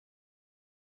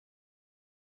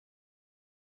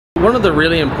One of the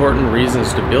really important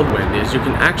reasons to build wind is you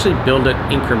can actually build it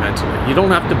incrementally. You don't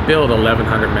have to build 1100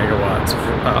 megawatts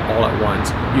all at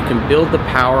once. You can build the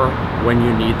power when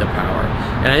you need the power.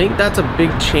 And I think that's a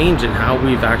big change in how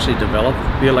we've actually developed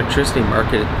the electricity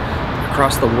market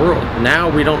across the world. Now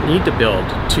we don't need to build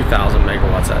 2000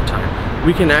 megawatts at a time.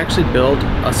 We can actually build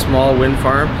a small wind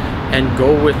farm and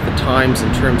go with the times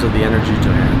in terms of the energy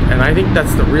demand. And I think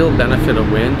that's the real benefit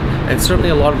of wind, and certainly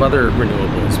a lot of other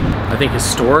renewables. I think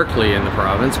historically in the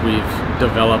province we've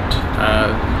developed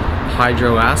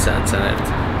hydro assets, and it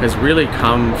has really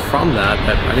come from that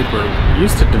I think we're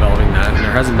used to developing that, and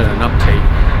there hasn't been an uptake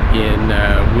in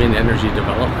wind energy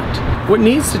development. What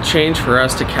needs to change for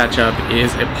us to catch up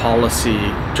is a policy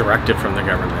directive from the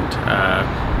government.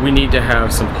 We need to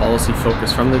have some policy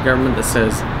focus from the government that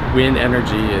says wind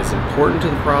energy is important to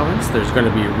the province. There's going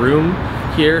to be room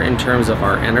here in terms of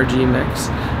our energy mix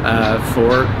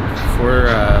for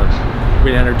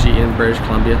wind energy in British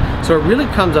Columbia. So it really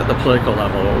comes at the political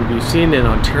level. What we've seen in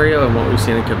Ontario and what we've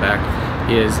seen in Quebec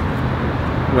is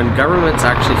when governments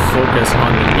actually focus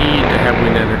on the need to have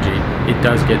wind energy, it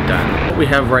does get done. What we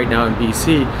have right now in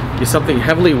BC is something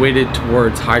heavily weighted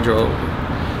towards hydro.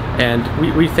 And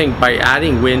we think by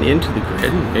adding wind into the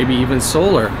grid, maybe even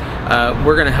solar,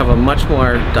 we're going to have a much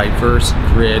more diverse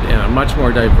grid and a much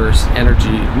more diverse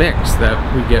energy mix that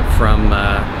we get from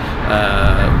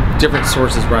different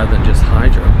sources rather than just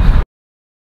hydro.